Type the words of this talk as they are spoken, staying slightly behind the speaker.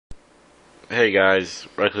Hey guys,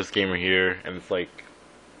 Reckless Gamer here, and it's like,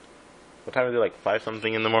 what time is it? Like 5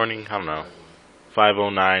 something in the morning? I don't know.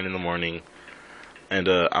 5:09 in the morning, and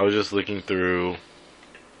I was just looking through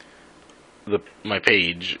my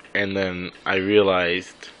page, and then I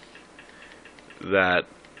realized that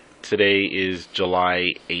today is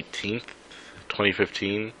July 18th,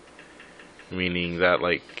 2015, meaning that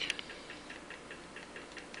like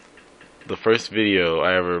the first video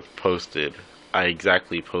I ever posted, I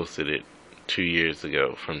exactly posted it 2 years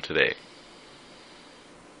ago from today.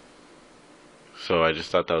 So I just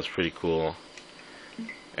thought that was pretty cool,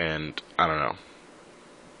 and I don't know.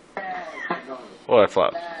 Well, that's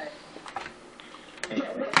loud.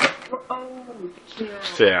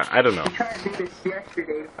 So yeah, I don't know.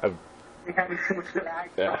 I've,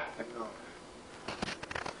 yeah.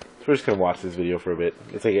 So we're just gonna watch this video for a bit.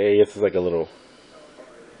 It's like I guess it's like a little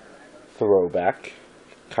throwback,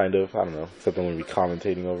 kind of. I don't know. Except I'm gonna be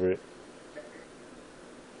commentating over it.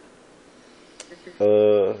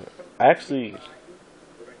 I actually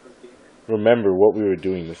remember what we were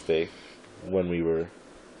doing this day when we were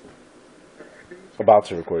about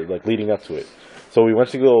to record, like leading up to it. So we went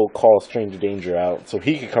to go call Stranger Danger out so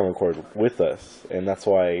he could come record with us, and that's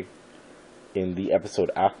why in the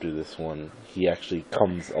episode after this one, he actually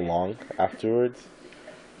comes along afterwards.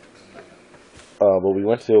 But we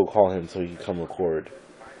went to go call him so he could come record.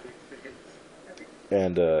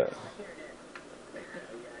 And,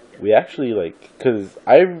 we actually, like, because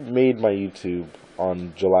I made my YouTube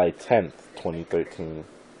on July 10th, 2013.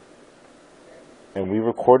 And we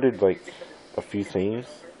recorded, like, a few things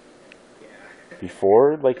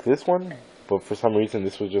before, like, this one. But for some reason,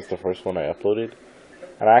 this was just the first one I uploaded.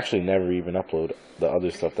 And I actually never even upload the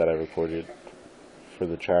other stuff that I recorded for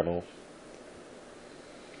the channel.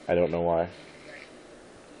 I don't know why.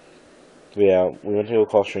 But yeah, we went to go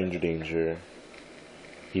call Stranger Danger.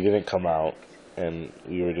 He didn't come out, and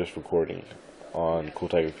we were just recording on Cool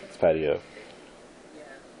Tiger Cook's patio.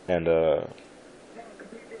 And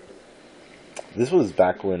this was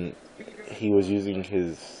back when he was using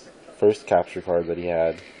his first capture card that he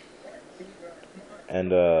had.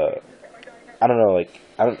 And I don't know, like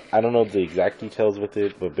I don't know the exact details with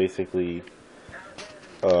it, but basically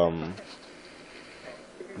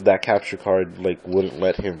that capture card like wouldn't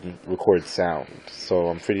let him record sound. So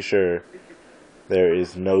I'm pretty sure there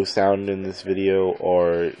is no sound in this video,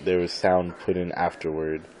 or there was sound put in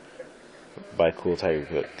afterward by Cool Tiger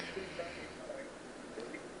Cook.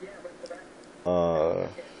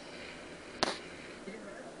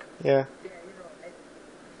 Yeah.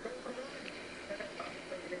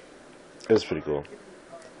 It was pretty cool.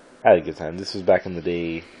 I had a good time. This was back in the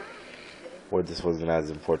day where this wasn't as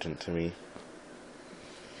important to me.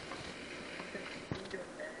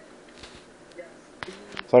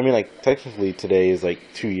 So I mean, like, technically today is like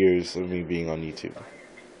 2 years of me being on YouTube.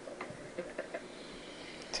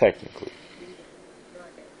 Technically.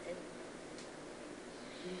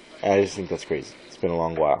 And I just think that's crazy. It's been a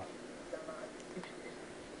long while.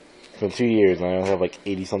 It's been 2 years and I only have like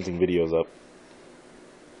 80 something videos up.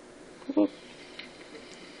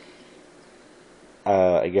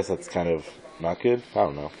 I guess that's kind of not good. I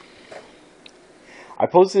don't know. I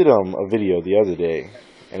posted a video the other day,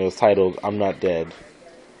 and it was titled "I'm Not Dead,"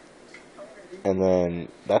 and then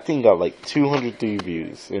that thing got like 203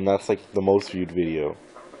 views, and that's like the most viewed video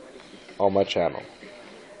on my channel.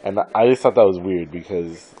 And I just thought that was weird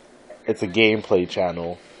because it's a gameplay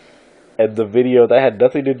channel, and the video that had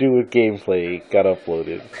nothing to do with gameplay got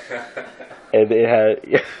uploaded, and it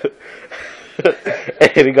had.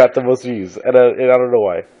 And it got the most views, and I don't know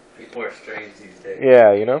why. People are strange these days.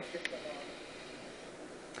 Yeah, you know.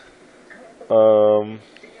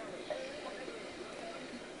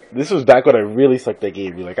 This was back when I really sucked at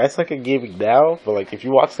gaming. Like I suck at gaming now, but like if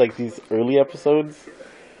you watch like these early episodes,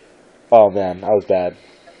 oh man, I was bad.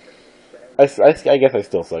 I guess I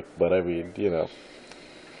still suck, but I mean, you know,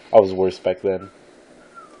 I was worse back then.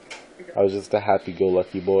 I was just a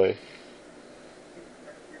happy-go-lucky boy.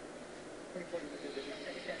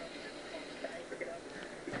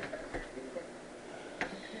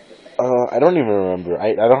 I don't even remember.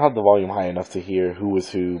 I don't have the volume high enough to hear who was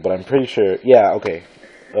who, but I'm pretty sure. Yeah, okay.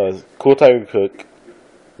 Cool Tiger Cook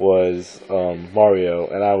was Mario,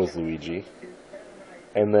 and I was Luigi.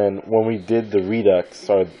 And then when we did the Redux,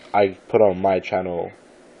 or I put on my channel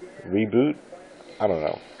Reboot. I don't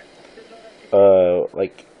know.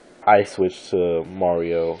 Like I switched to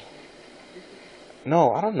Mario.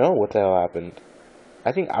 No, I don't know what the hell happened.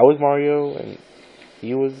 I think I was Mario and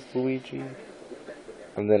he was Luigi.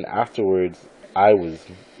 And then afterwards, I was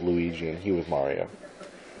Luigi and he was Mario.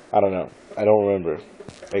 I don't know. I don't remember.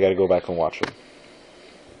 I gotta go back and watch them.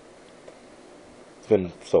 It's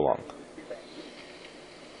been so long.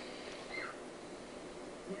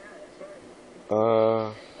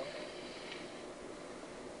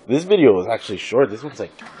 This video was actually short. This one's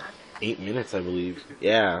like 8 minutes, I believe.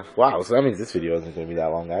 Yeah. Wow. So that means this video isn't going to be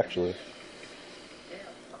that long, actually.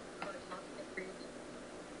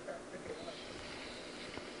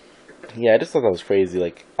 Yeah, I just thought that was crazy.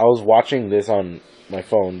 Like, I was watching this on my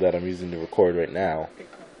phone that I'm using to record right now.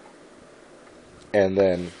 And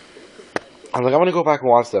then I'm like, I'm going to go back and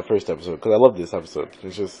watch that first episode because I love this episode.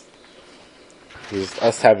 It's just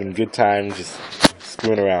us having good times, just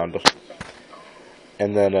screwing around.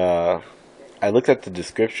 And then I looked at the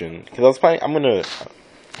description because I was planning. I'm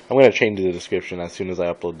gonna change the description as soon as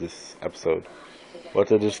I upload this episode. What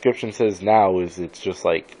the description says now is it's just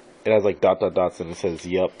like it has like dots and it says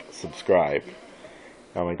yup, subscribe.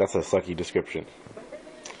 And I'm like, that's a sucky description.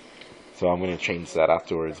 So I'm gonna change that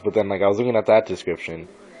afterwards. But then like I was looking at that description,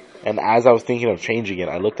 and as I was thinking of changing it,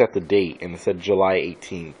 I looked at the date and it said July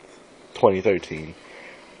 18th, 2013.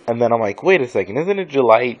 And then I'm like, wait a second, isn't it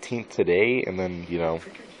July 18th today? And then, you know,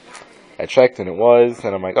 I checked and it was,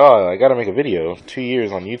 and I'm like, oh, I gotta make a video. 2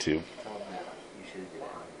 years on YouTube.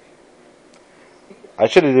 I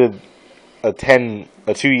should have did a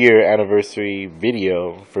 2-year anniversary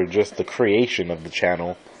video for just the creation of the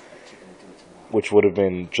channel, which would have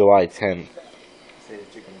been July 10th.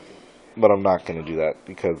 But I'm not gonna do that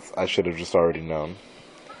because I should have just already known.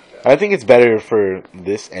 I think it's better for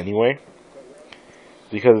this anyway.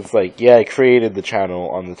 Because it's like, yeah, I created the channel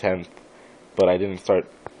on the 10th, but I didn't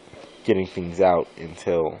start getting things out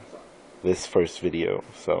until this first video,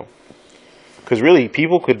 so. Because really,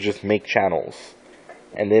 people could just make channels,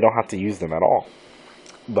 and they don't have to use them at all.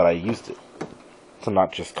 But I used it to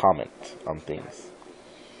not just comment on things.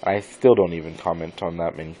 I still don't even comment on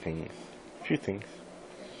that many things. A few things.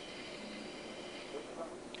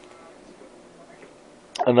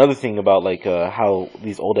 Another thing about like how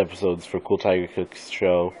these old episodes for Cool Tiger Cook's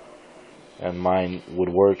show and mine would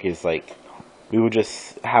work is like we would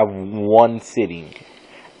just have one sitting,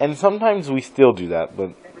 and sometimes we still do that,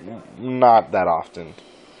 but not that often.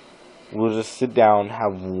 We'll just sit down,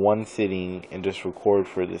 have one sitting, and just record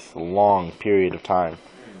for this long period of time,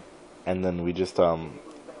 and then we just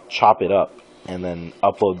chop it up and then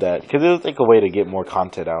upload that because it was like a way to get more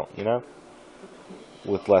content out, you know,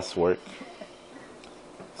 with less work.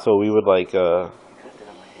 So we would like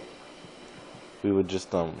we would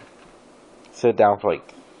just sit down for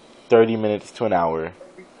like 30 minutes to an hour,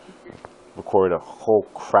 record a whole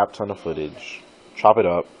crap ton of footage, chop it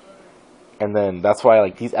up, and then that's why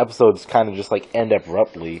like these episodes kind of just like end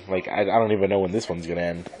abruptly. Like I don't even know when this one's gonna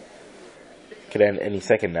end. It could end any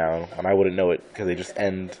second now, and I wouldn't know it because they just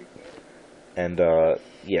end. And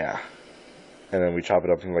yeah, and then we chop it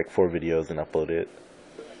up in like 4 videos and upload it.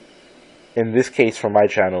 In this case, for my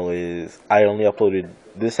channel, is I only uploaded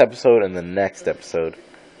this episode and the next episode,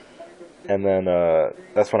 and then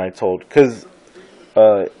that's when I told, because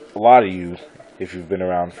a lot of you, if you've been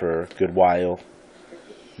around for a good while,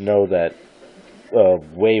 know that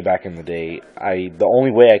way back in the day, the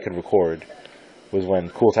only way I could record was when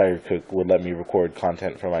Cool Tiger Cook would let me record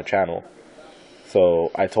content for my channel.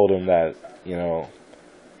 So I told him that, you know,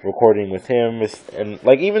 recording with him is, and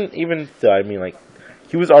like even though, I mean, like,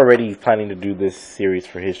 he was already planning to do this series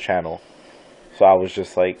for his channel. So I was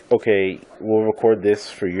just like, okay, we'll record this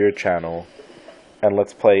for your channel, and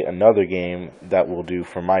let's play another game that we'll do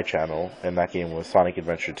for my channel. And that game was Sonic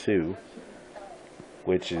Adventure 2,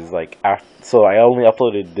 which is like, so I only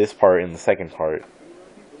uploaded this part in the second part,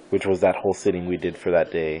 which was that whole sitting we did for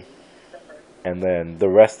that day. And then the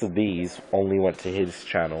rest of these only went to his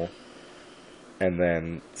channel, and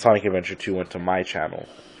then Sonic Adventure 2 went to my channel.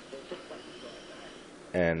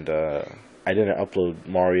 And I didn't upload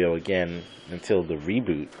Mario again until the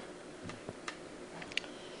reboot.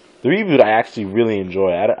 The reboot I actually really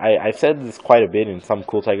enjoy. I've said this quite a bit in some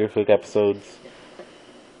Cool Tiger Cook episodes,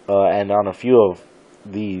 and on a few of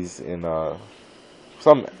these in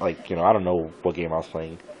some, like, you know, I don't know what game I was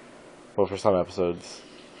playing, but for some episodes,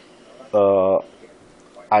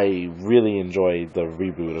 I really enjoyed the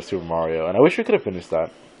reboot of Super Mario, and I wish we could have finished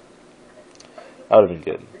that. That would have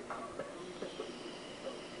been good.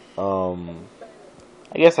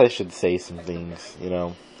 I guess I should say some things, you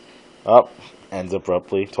know. Oh, ends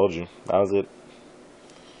abruptly. Told you. That was it.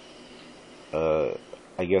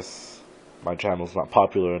 I guess my channel's not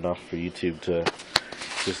popular enough for YouTube to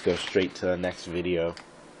just go straight to the next video.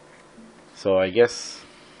 So I guess,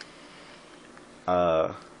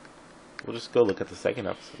 we'll just go look at the second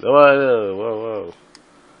episode. Whoa.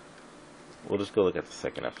 We'll just go look at the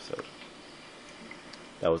second episode.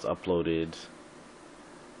 That was uploaded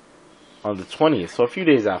on the 20th, so a few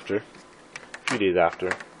days after.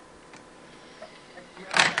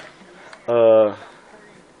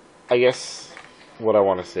 I guess what I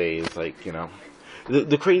want to say is, like,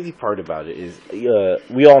 the crazy part about it is,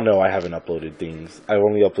 we all know I haven't uploaded things. I've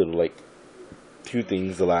only uploaded like 2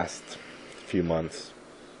 things the last few months,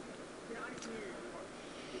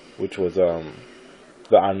 which was the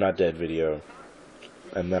I'm Not Dead video,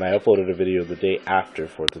 and then I uploaded a video the day after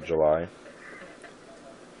 4th of July.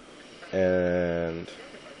 And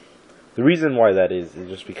the reason why that is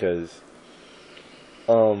just because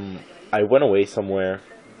I went away somewhere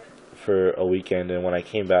for a weekend, and when I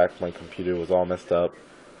came back, my computer was all messed up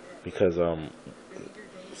because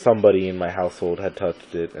somebody in my household had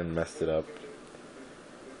touched it and messed it up.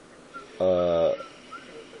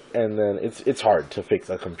 And then it's hard to fix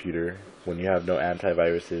a computer when you have no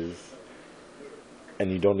antiviruses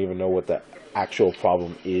and you don't even know what the actual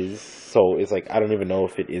problem is. So it's like, I don't even know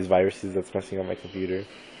if it is viruses that's messing up my computer.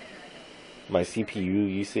 My CPU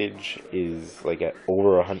usage is like at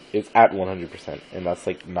over 100. It's at 100%, and that's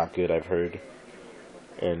like not good, I've heard.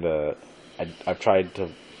 And I've tried to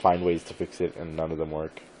find ways to fix it, and none of them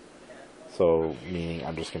work. So meaning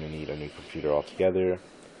I'm just gonna need a new computer altogether.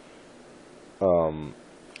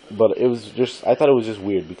 But it was just, I thought it was just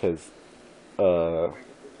weird because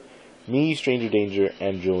me, Stranger Danger,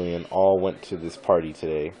 and Julian all went to this party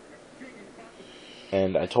today.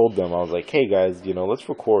 And I told them, I was like, hey guys, let's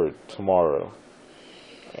record tomorrow.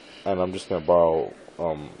 And I'm just going to borrow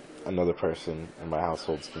another person in my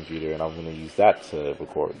household's computer, and I'm going to use that to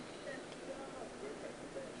record.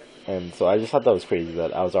 And so I just thought that was crazy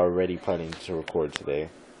that I was already planning to record today.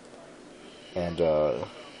 And,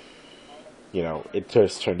 it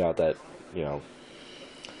just turned out that,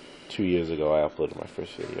 2 years ago I uploaded my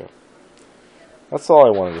first video. That's all I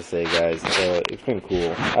wanted to say, guys. It's been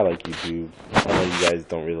cool. I like YouTube. I know you guys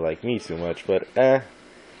don't really like me too much, but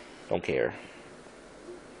don't care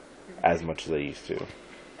as much as I used to.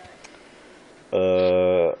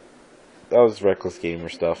 That was Reckless Gamer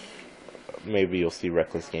stuff. Maybe you'll see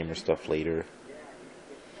Reckless Gamer stuff later.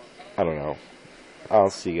 I don't know. I'll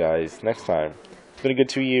see you guys next time. It's been a good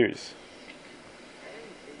 2 years.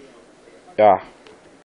 Yeah.